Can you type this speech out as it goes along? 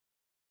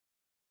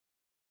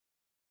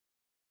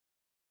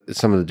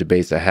some of the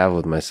debates I have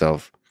with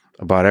myself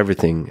about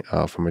everything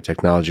from a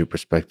technology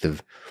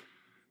perspective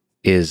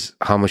is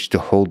how much to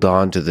hold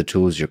on to the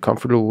tools you're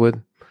comfortable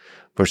with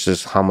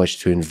versus how much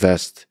to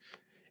invest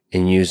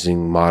in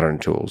using modern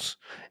tools.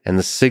 And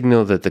the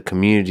signal that the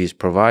communities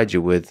provide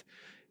you with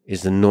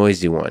is the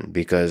noisy one,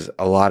 because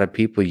a lot of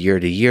people year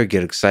to year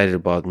get excited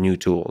about new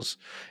tools,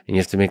 and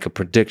you have to make a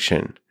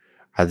prediction.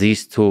 Are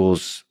these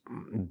tools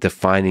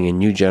defining a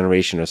new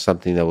generation or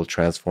something that will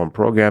transform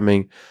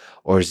programming,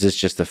 or is this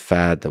just a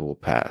fad that will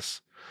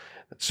pass?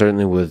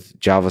 Certainly with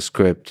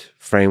JavaScript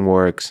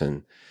frameworks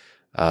and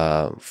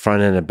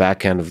front end and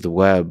back end of the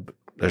web,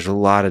 there's a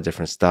lot of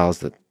different styles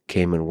that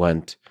came and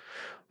went.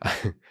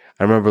 I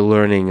remember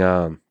learning,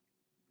 what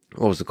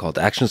was it called?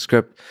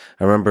 ActionScript.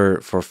 I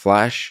remember for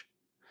Flash,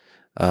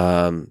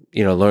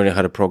 learning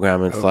how to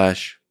program in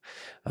Flash,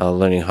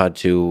 learning how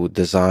to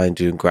design,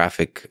 do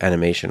graphic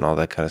animation, all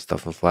that kind of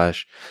stuff in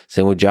Flash.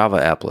 Same with Java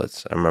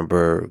applets. I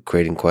remember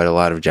creating quite a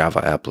lot of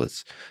Java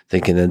applets,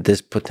 thinking that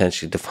this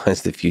potentially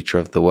defines the future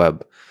of the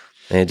web.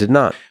 And it did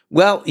not.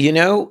 Well,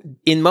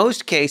 in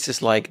most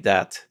cases like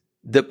that,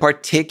 the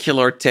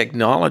particular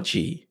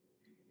technology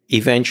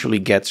eventually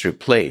gets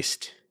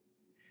replaced.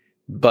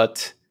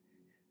 But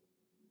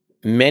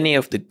many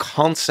of the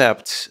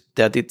concepts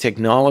that the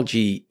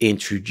technology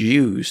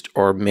introduced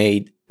or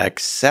made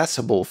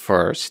accessible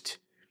first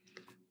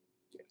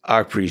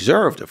are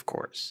preserved, of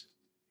course.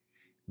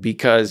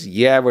 Because,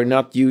 we're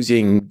not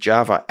using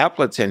Java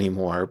applets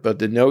anymore, but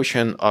the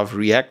notion of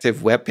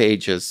reactive web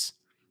pages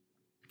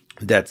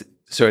that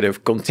sort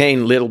of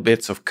contain little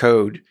bits of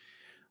code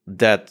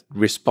that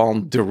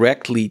respond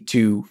directly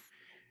to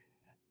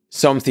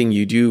something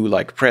you do,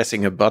 like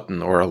pressing a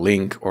button or a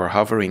link or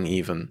hovering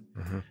even,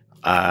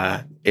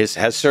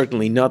 has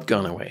certainly not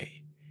gone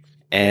away.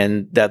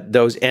 And that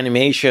those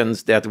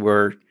animations that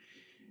were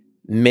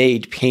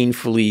made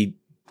painfully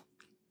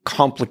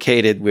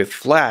complicated with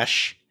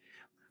Flash,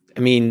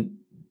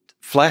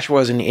 Flash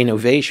was an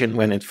innovation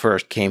when it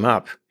first came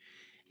up.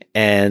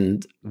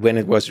 And when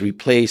it was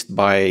replaced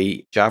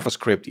by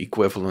JavaScript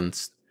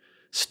equivalent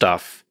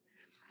stuff,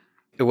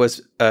 it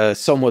was a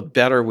somewhat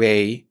better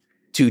way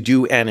to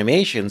do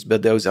animations,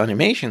 but those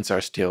animations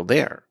are still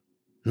there.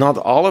 Not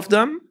all of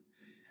them,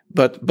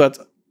 but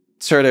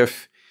sort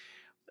of,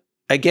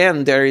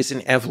 again, there is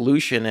an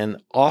evolution,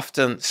 and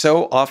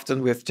so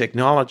often with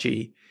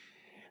technology,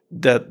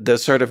 that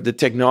the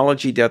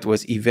technology that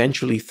was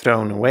eventually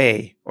thrown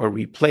away or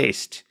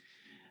replaced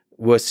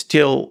was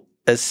still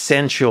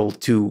essential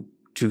to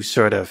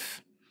sort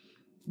of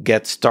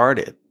get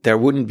started. There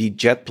wouldn't be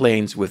jet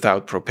planes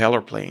without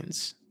propeller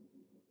planes,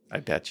 I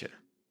bet you.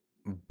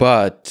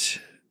 But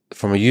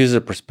from a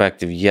user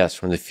perspective, yes.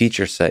 From the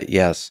feature set,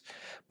 yes.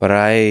 But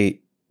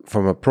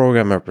from a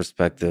programmer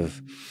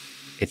perspective,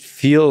 it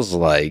feels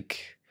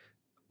like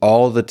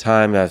all the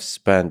time I've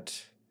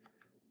spent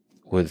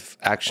with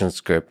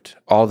ActionScript,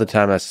 all the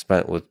time I've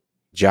spent with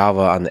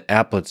Java on the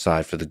applet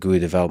side for the GUI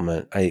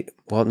development.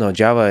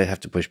 Java I have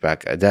to push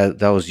back. That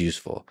was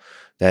useful,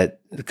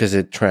 because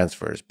it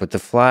transfers, but the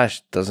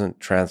Flash doesn't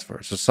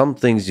transfer. So some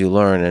things you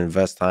learn and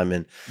invest time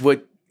in.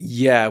 What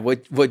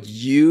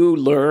you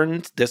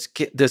learned,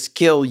 the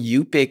skill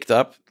you picked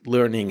up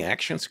learning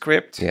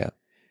ActionScript,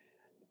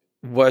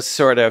 was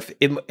sort of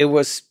it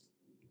was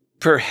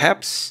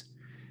perhaps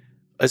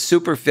a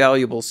super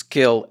valuable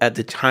skill at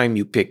the time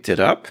you picked it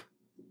up.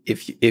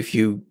 If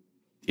you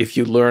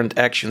learned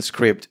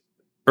ActionScript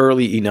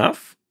early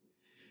enough,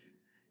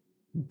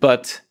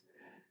 but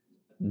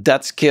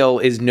that skill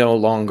is no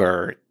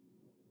longer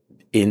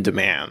in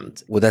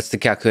demand. Well, that's the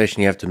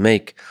calculation you have to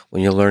make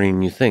when you're learning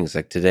new things.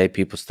 Like today,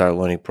 people start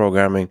learning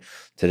programming.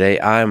 Today,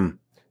 I'm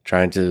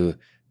trying to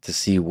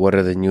see what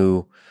are the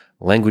new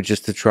languages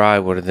to try,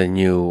 what are the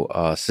new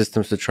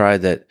systems to try,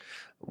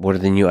 what are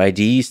the new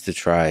IDEs to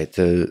try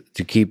to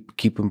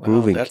keep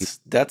improving. Well,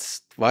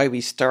 that's why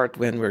we start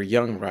when we're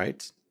young,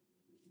 right?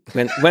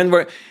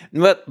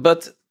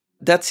 But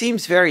that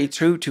seems very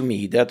true to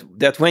me,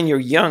 that when you're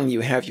young,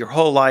 you have your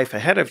whole life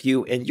ahead of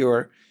you, and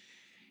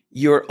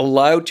you're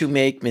allowed to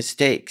make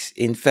mistakes.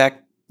 In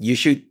fact, you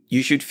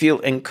should feel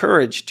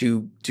encouraged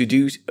to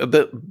do a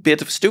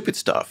bit of stupid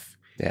stuff.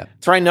 Yeah.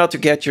 Try not to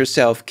get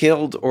yourself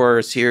killed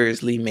or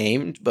seriously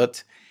maimed,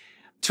 but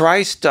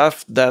try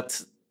stuff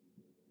that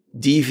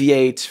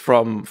deviates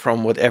from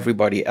what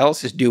everybody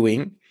else is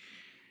doing.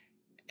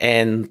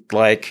 And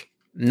like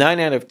 9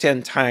 out of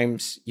 10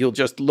 times, you'll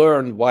just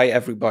learn why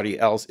everybody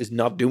else is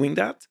not doing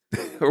that,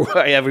 or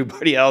why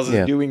everybody else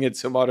is doing it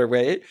some other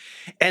way.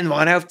 And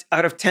 1 out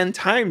of 10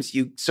 times,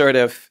 you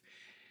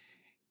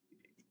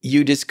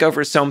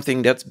discover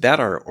something that's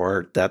better,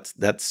 or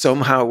that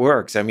somehow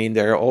works.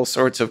 There are all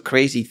sorts of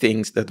crazy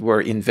things that were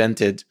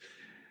invented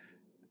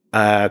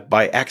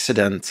by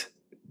accident,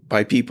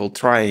 by people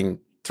trying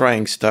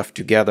stuff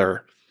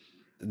together.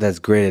 That's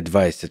great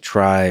advice, to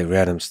try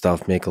random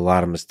stuff, make a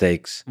lot of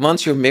mistakes.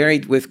 Once you're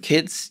married with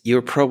kids,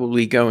 you're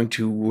probably going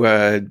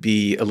to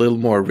be a little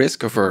more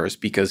risk averse,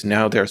 because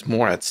now there's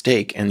more at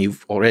stake, and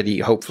you've already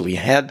hopefully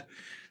had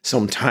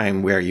some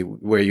time where you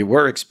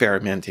were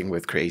experimenting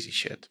with crazy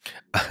shit.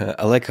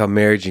 I like how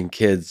marriage and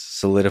kids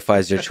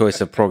solidifies your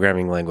choice of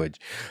programming language.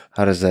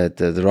 How does that,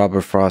 the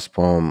Robert Frost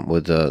poem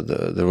with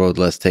the road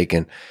less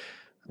taken,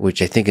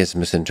 which I think is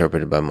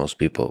misinterpreted by most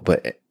people.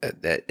 But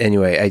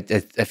anyway,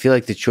 I feel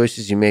like the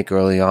choices you make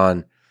early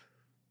on,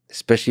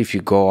 especially if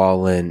you go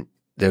all in,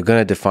 they're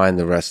going to define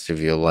the rest of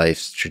your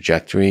life's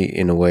trajectory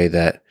in a way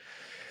that,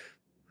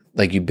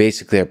 like, you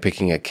basically are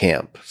picking a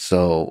camp.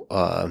 So,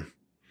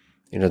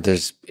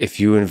 if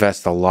you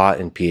invest a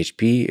lot in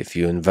PHP, if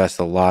you invest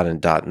a lot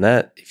in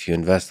 .NET, if you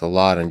invest a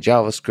lot in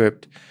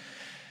JavaScript,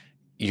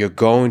 you're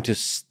going to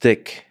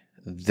stick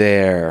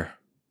there.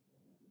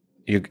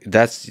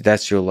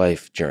 That's your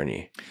life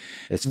journey.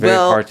 It's very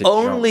hard to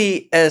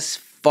only jump. As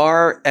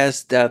far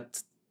as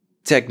that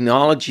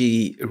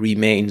technology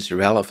remains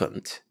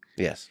relevant.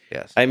 Yes.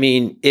 I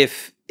mean,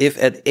 if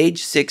at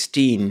age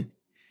 16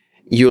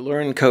 you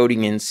learn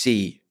coding in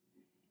C,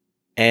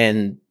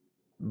 and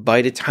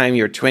by the time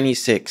you're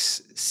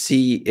 26,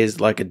 C is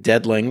like a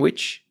dead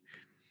language,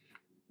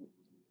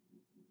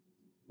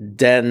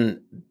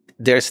 then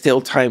there's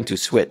still time to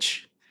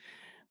switch.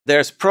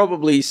 There's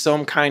probably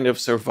some kind of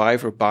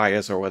survivor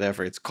bias or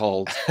whatever it's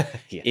called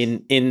yes.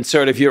 in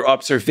sort of your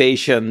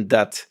observation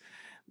that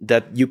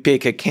you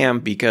pick a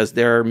camp because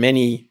there are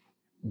many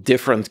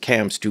different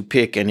camps to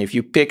pick. And if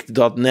you picked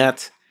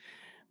 .NET,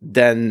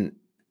 then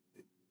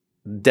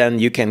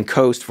you can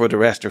coast for the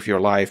rest of your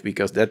life,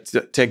 because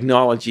that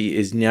technology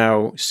is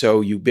now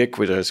so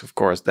ubiquitous, of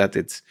course, that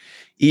it's,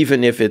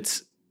 even if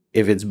it's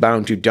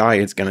bound to die,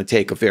 it's going to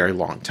take a very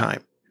long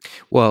time.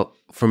 Well,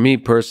 for me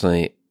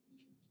personally,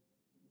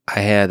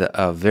 I had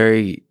a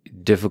very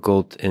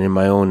difficult and, in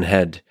my own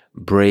head,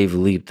 brave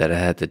leap that I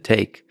had to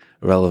take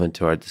relevant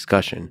to our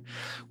discussion,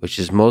 which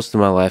is most of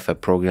my life I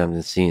programmed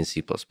in C and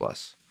C++.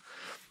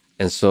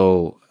 And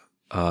so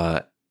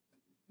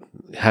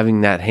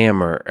having that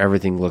hammer,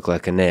 everything looked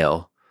like a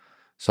nail.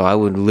 So I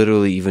would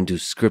literally even do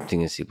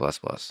scripting in C++.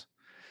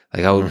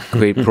 Like, I would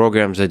create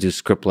programs that do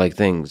script-like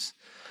things.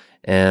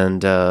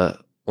 And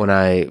when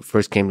I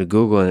first came to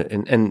Google,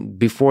 and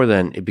before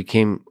then, it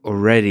became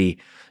already,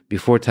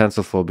 before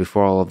TensorFlow,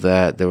 before all of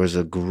that, there was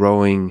a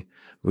growing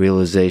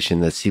realization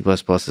that C++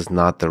 is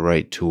not the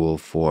right tool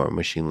for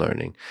machine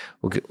learning.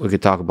 We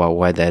could talk about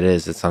why that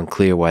is. It's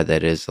unclear why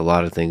that is. A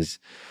lot of things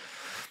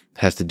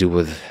has to do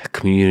with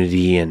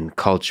community and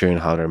culture and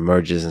how it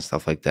emerges and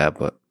stuff like that.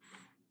 But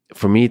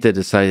for me to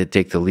decide to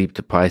take the leap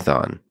to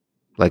Python,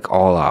 like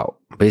all out,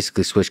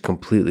 basically switch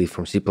completely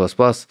from C++,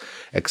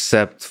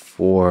 except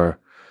for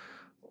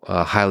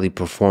highly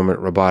performant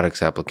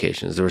robotics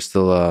applications. There was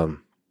still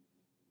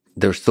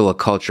a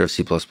culture of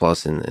C++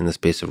 in the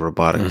space of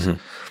robotics. Mm-hmm.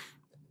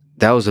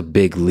 That was a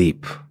big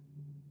leap.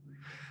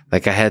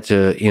 Like, I had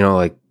to,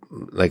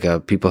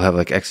 people have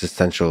like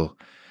existential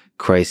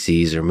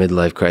crises or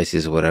midlife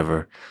crises or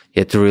whatever.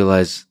 You have to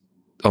realize,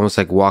 almost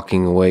like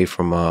walking away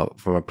from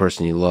a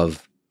person you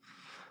love.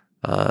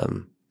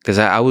 Because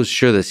I was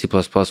sure that C++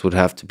 would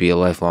have to be a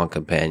lifelong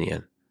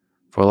companion.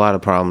 For a lot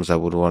of problems I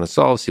would want to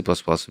solve, C++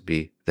 would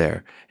be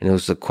there. And it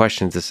was a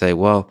question to say,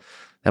 well,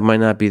 that might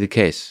not be the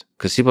case.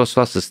 Because C++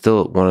 is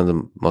still one of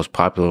the most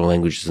popular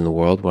languages in the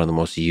world, one of the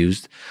most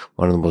used,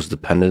 one of the most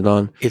depended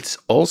on. It's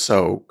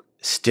also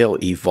still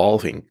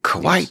evolving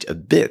quite a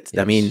bit.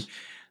 Yes. I mean,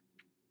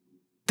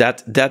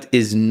 that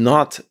is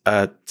not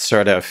a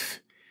sort of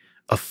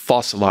a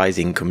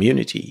fossilizing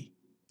community.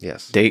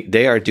 Yes.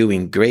 They are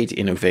doing great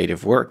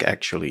innovative work,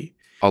 actually.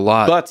 A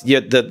lot. But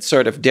yet the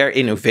sort of their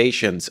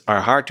innovations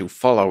are hard to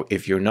follow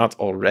if you're not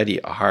already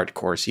a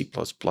hardcore C++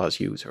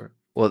 user.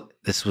 Well,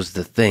 this was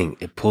the thing.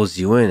 It pulls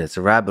you in. It's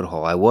a rabbit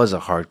hole. I was a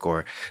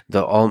hardcore.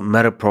 The all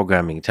meta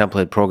programming,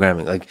 template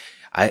programming. Like,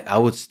 I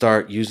would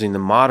start using the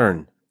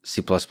modern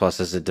C++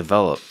 as it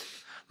developed,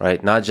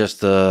 right? Not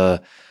just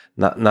the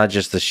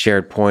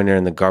shared pointer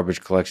and the garbage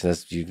collection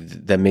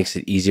that makes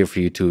it easier for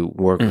you to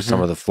work with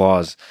some of the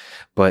flaws,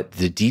 but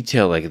the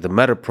detail, like the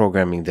meta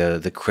programming,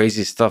 the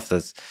crazy stuff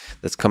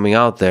that's coming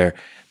out there.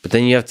 But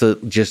then you have to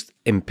just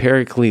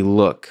empirically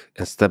look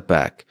and step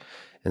back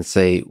and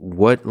say,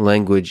 what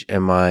language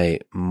am I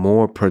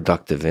more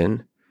productive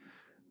in?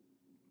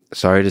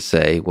 Sorry to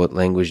say, what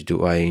language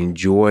do I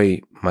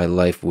enjoy my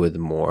life with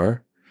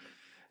more?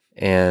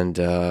 And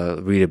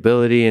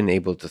readability and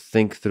able to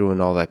think through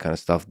and all that kind of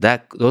stuff.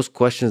 Those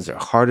questions are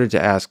harder to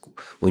ask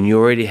when you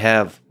already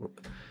have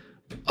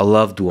a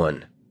loved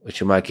one,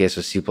 which in my case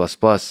was C++.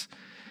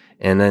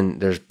 And then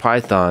there's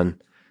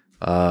Python,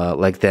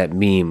 like that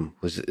meme,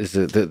 is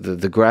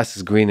the grass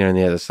is greener on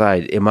the other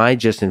side. Am I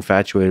just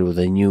infatuated with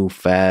a new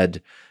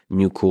fad,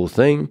 new cool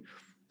thing?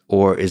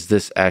 Or is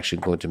this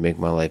actually going to make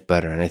my life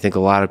better? And I think a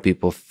lot of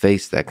people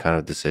face that kind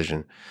of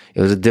decision.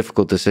 It was a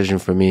difficult decision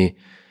for me.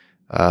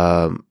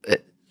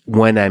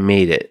 When I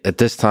made it. At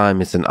this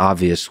time, it's an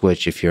obvious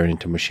switch if you're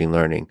into machine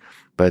learning.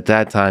 But at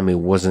that time, it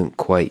wasn't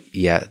quite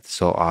yet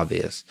so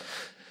obvious.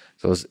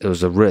 So it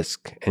was a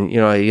risk. And, you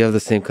have the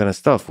same kind of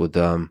stuff with,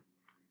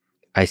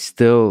 I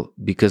still,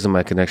 because of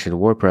my connection to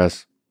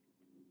WordPress,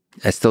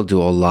 I still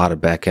do a lot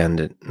of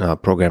back-end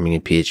programming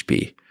in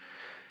PHP.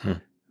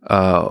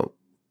 Uh,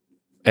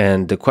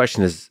 and the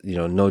question is,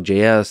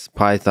 Node.js,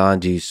 Python,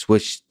 do you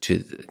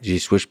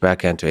switch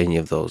back-end to any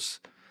of those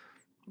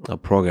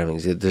programming?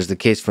 There's the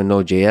case for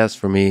Node.js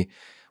for me.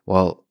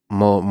 Well,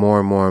 more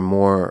and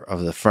more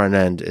of the front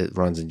end, it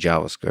runs in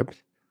JavaScript.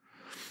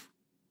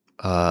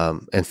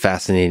 And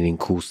fascinating,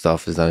 cool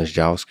stuff is done in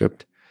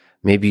JavaScript.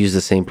 Maybe use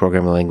the same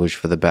programming language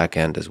for the back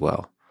end as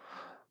well.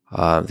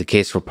 The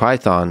case for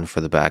Python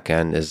for the back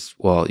end is,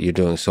 well, you're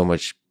doing so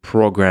much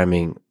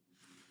programming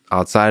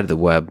outside of the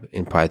web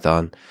in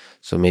Python,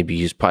 so maybe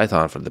use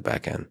Python for the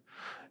back end.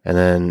 And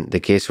then the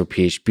case for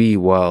PHP,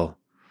 well,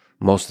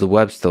 most of the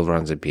web still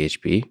runs in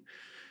PHP.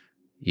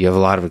 You have a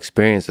lot of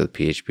experience with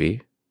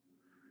PHP.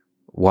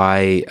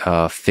 Why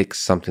fix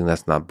something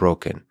that's not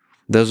broken?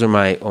 Those are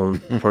my own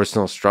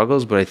personal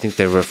struggles, but I think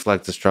they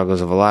reflect the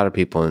struggles of a lot of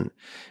people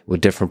with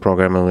different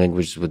programming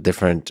languages, with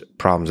different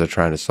problems they're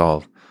trying to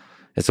solve.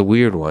 It's a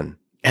weird one.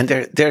 And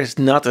there's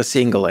not a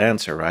single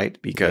answer, right?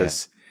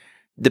 Because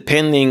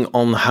depending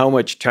on how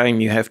much time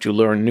you have to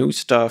learn new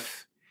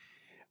stuff,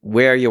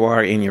 where you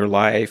are in your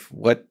life,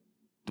 what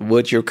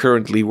you're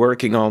currently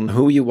working on,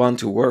 who you want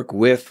to work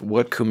with,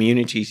 what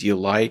communities you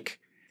like.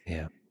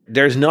 Yeah.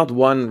 There's not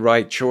one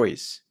right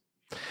choice.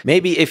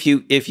 Maybe if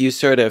you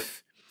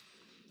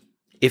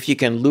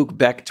can look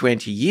back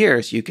 20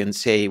 years, you can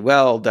say,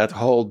 well, that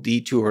whole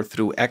detour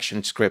through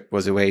ActionScript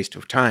was a waste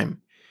of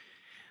time.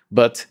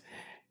 But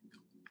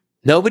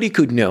nobody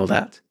could know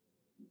that.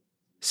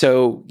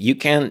 So you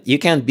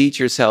can't beat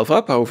yourself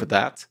up over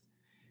that.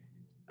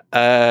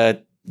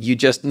 You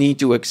just need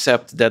to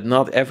accept that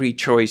not every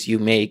choice you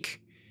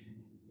make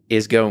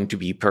is going to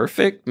be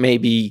perfect.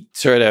 Maybe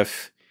sort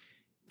of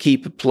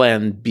keep a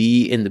plan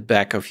B in the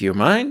back of your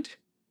mind.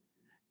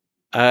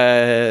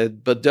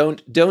 But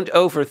don't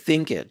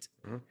overthink it.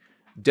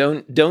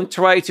 Don't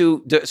try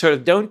to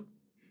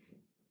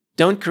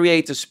don't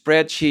create a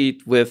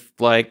spreadsheet with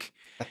like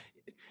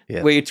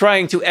where you're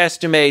trying to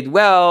estimate,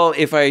 well,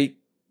 if I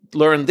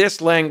learn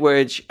this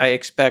language, I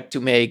expect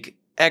to make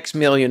X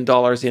million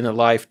dollars in a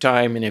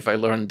lifetime, and if I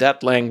learn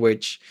that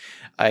language,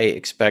 I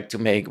expect to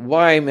make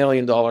Y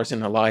million dollars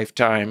in a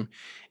lifetime.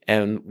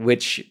 And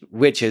which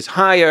is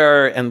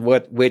higher, and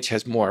which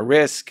has more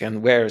risk,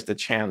 and where is the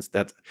chance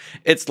that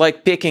it's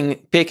like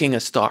picking a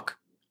stock?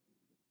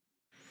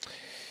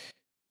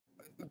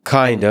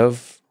 Kind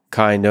of,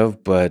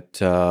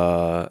 but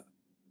I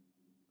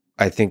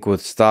think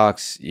with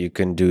stocks you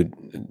can do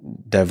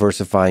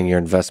diversifying your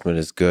investment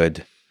is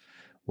good.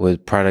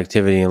 With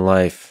productivity in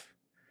life,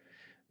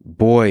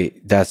 boy,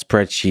 that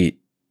spreadsheet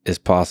is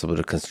possible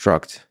to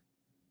construct.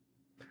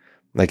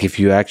 Like if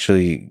you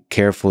actually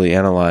carefully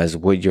analyze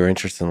what your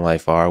interests in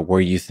life are,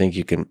 where you think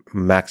you can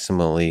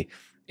maximally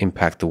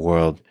impact the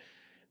world,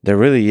 there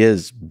really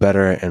is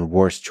better and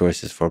worse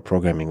choices for a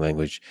programming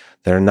language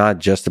that are not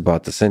just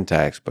about the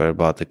syntax, but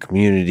about the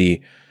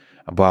community,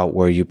 about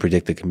where you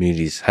predict the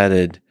community is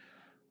headed,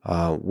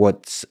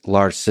 what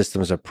large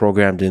systems are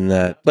programmed in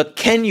that. But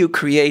can you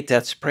create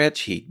that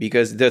spreadsheet?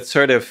 Because that's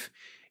sort of,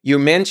 you're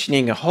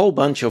mentioning a whole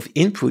bunch of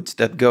inputs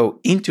that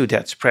go into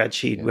that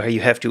spreadsheet where you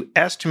have to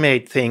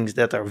estimate things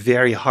that are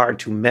very hard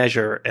to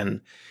measure and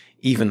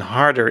even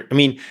harder. I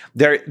mean,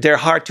 they're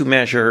hard to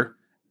measure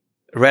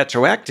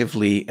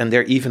retroactively, and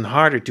they're even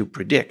harder to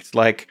predict.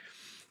 Like,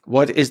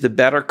 what is the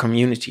better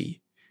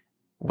community?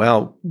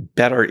 Well,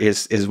 better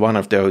is one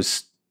of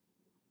those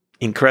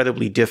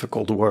incredibly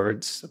difficult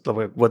words.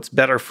 What's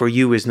better for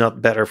you is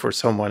not better for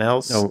someone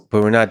else. No,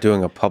 but we're not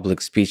doing a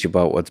public speech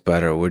about what's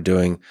better. We're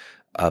doing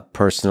a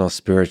personal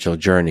spiritual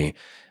journey.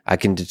 I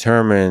can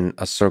determine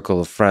a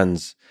circle of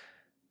friends,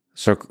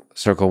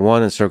 circle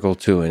 1 and circle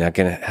 2, and I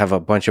can have a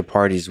bunch of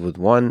parties with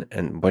 1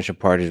 and a bunch of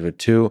parties with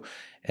 2,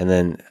 and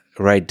then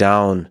write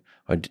down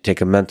or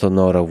take a mental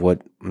note of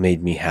what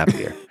made me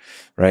happier,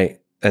 right?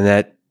 And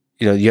that,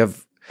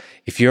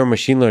 if you're a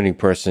machine learning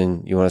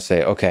person, you want to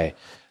say, okay,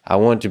 I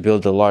want to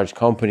build a large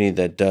company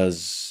that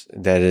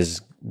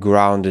is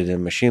grounded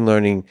in machine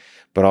learning,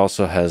 but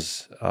also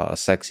has a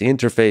sexy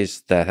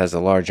interface that has a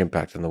large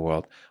impact in the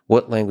world.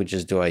 What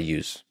languages do I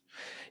use?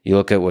 You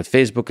look at what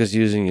Facebook is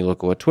using, you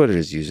look at what Twitter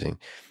is using.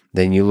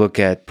 Then you look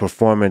at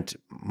performant,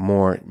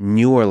 more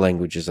newer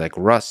languages like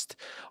Rust,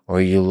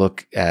 or you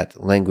look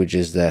at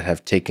languages that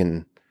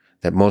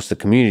most of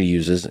the community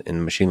uses in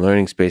the machine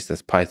learning space,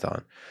 that's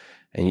Python.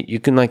 And you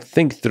can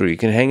think through, you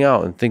can hang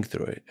out and think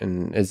through it.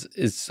 And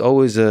it's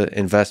always a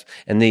invest.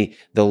 And the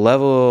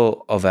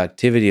level of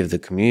activity of the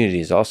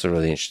community is also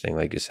really interesting.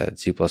 Like you said,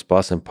 C++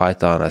 and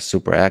Python are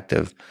super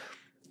active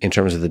in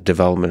terms of the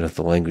development of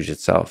the language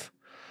itself.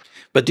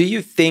 But do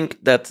you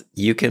think that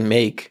you can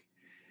make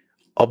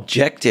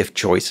objective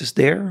choices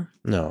there?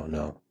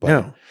 No.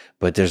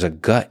 But there's a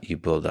gut you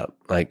build up.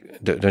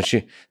 Like, don't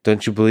you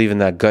believe in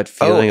that gut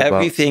feeling?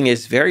 Everything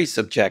is very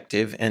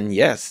subjective, and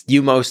yes,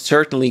 you most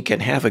certainly can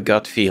have a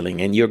gut feeling,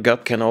 and your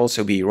gut can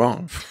also be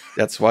wrong.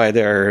 That's why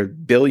there are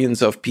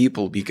billions of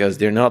people, because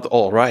they're not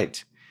all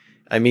right.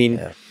 I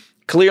mean,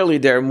 clearly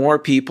there are more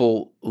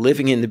people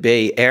living in the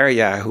Bay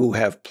Area who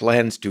have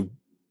plans to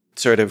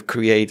sort of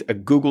create a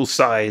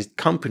Google-sized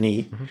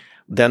company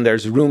than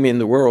there's room in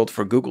the world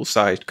for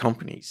Google-sized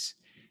companies.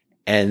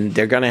 And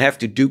they're going to have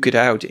to duke it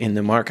out in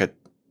the market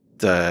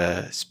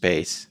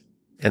space.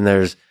 And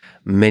there's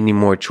many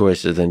more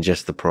choices than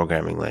just the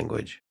programming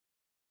language.